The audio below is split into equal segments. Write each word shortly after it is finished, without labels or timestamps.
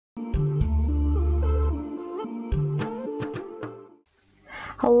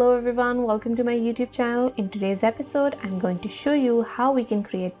Hello everyone, welcome to my YouTube channel. In today's episode, I'm going to show you how we can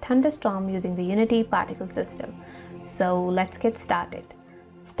create thunderstorm using the Unity particle system. So let's get started.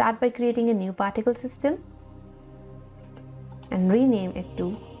 Start by creating a new particle system and rename it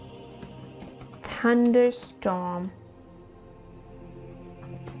to thunderstorm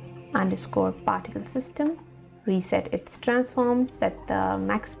underscore particle system. Reset its transform, set the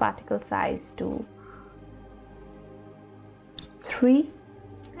max particle size to 3.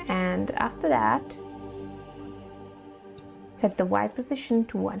 And after that, set the Y position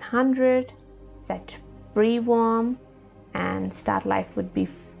to 100, set pre-warm, and start life would be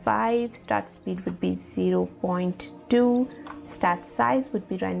 5, start speed would be 0.2, start size would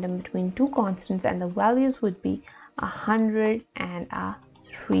be random between two constants, and the values would be 100 and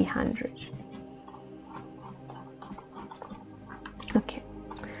 300. Okay,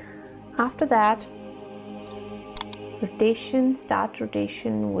 after that, rotation, start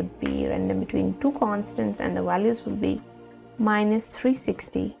rotation would be random between two constants, and the values will be minus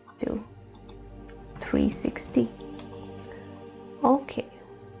 360 to 360. Okay,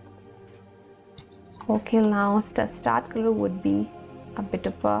 now the start color would be a bit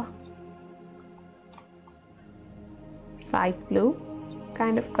of a light blue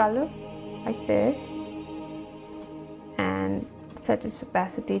kind of color like this, and set its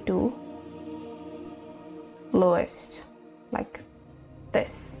opacity to lowest like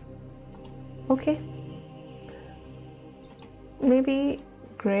this. Okay, maybe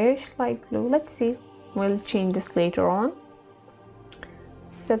grayish light blue, let's see, we'll change this later on.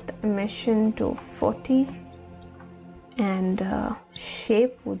 Set the emission to 40 and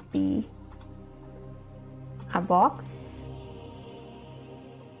shape would be a box,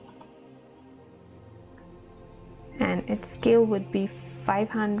 and its scale would be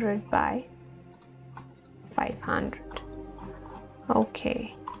 500 by 500.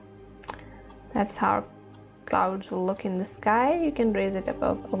 Okay, that's how clouds will look in the sky. You can raise it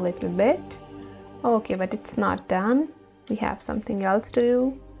above a little bit. Okay, but it's not done. We have something else to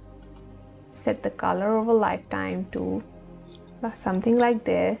do. Set the color over lifetime to something like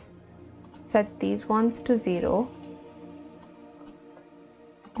this. Set these ones to 0.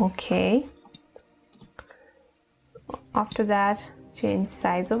 Okay, after that, change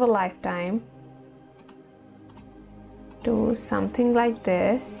size over lifetime to something like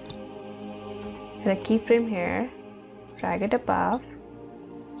this. Add a keyframe here, drag it above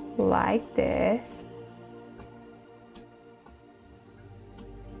like this.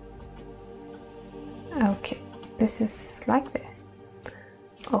 Okay, this is like this.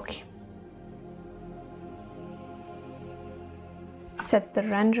 Okay, set the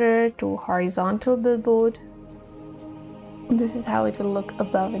renderer to horizontal billboard. This is how it will look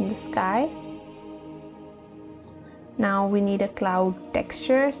above in the sky. Now we need a cloud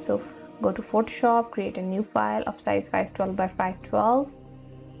texture, so go to Photoshop, create a new file of size 512 by 512.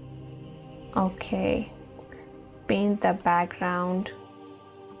 Okay, paint the background.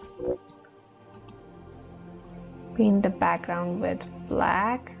 Paint the background with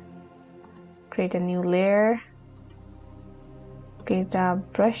black. Create a new layer. Create a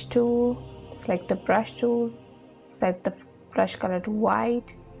brush tool. Select the brush tool. Set the brush color to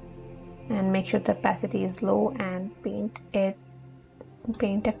white. And make sure the opacity is low, and paint a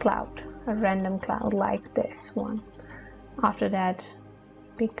cloud, a random cloud like this one. After that,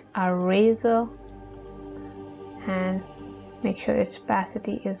 pick a razor and make sure its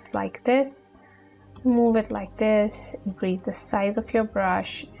opacity is like this. Move it like this, increase the size of your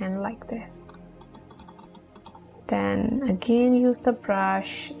brush, and like this. Then again use the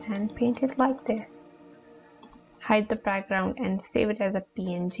brush and paint it like this. Hide the background and save it as a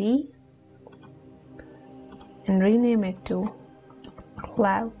PNG. And rename it to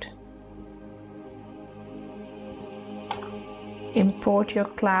cloud. Import your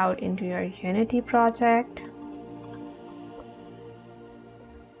cloud into your Unity project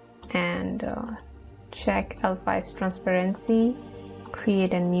and check alpha transparency.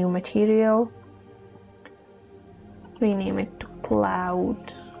 Create a new material. Rename it to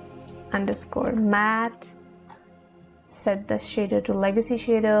cloud underscore matte. Set the shader to legacy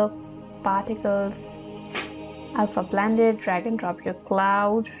shader, particles, alpha blended. Drag and drop your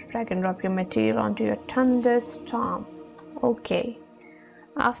cloud, drag and drop your material onto your thunderstorm. Okay,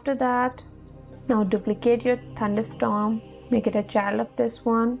 after that, now duplicate your thunderstorm, make it a child of this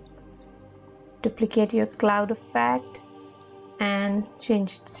one. Duplicate your cloud effect and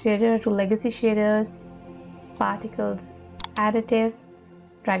change shader to legacy shaders, particles, additive.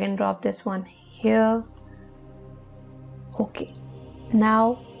 Drag and drop this one here. Okay,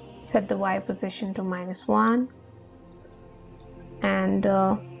 now set the Y position to -1. and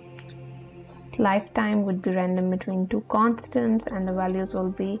lifetime would be random between two constants, and the values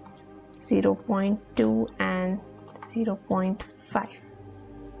will be 0.2 and 0.5.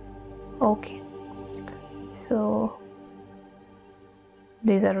 Okay, so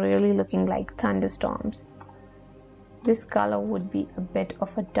these are really looking like thunderstorms. This color would be a bit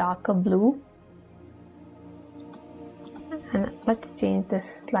of a darker blue, and let's change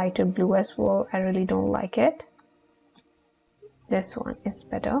this lighter blue as well. I really don't like it. This one is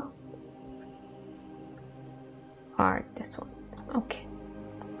better, or this one. Okay,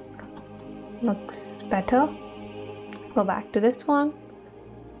 looks better. Go back to this one.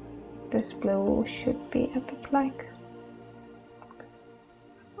 This blue should be a bit like,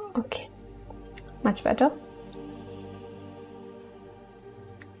 okay, much better.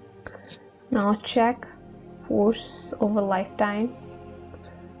 Now check force over lifetime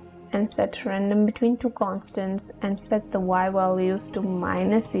and set random between two constants, and set the y values to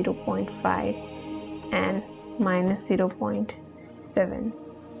minus 0.5 and minus 0.7,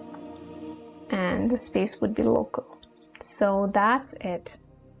 and the space would be local. So that's it.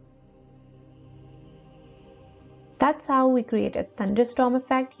 That's how we create a thunderstorm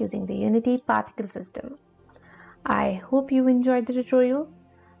effect using the Unity particle system. I hope you enjoyed the tutorial.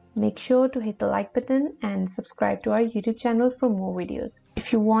 Make sure to hit the like button and subscribe to our YouTube channel for more videos.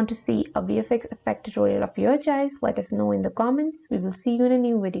 If you want to see a VFX effect tutorial of your choice, let us know in the comments. We will see you in a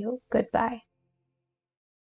new video. Goodbye.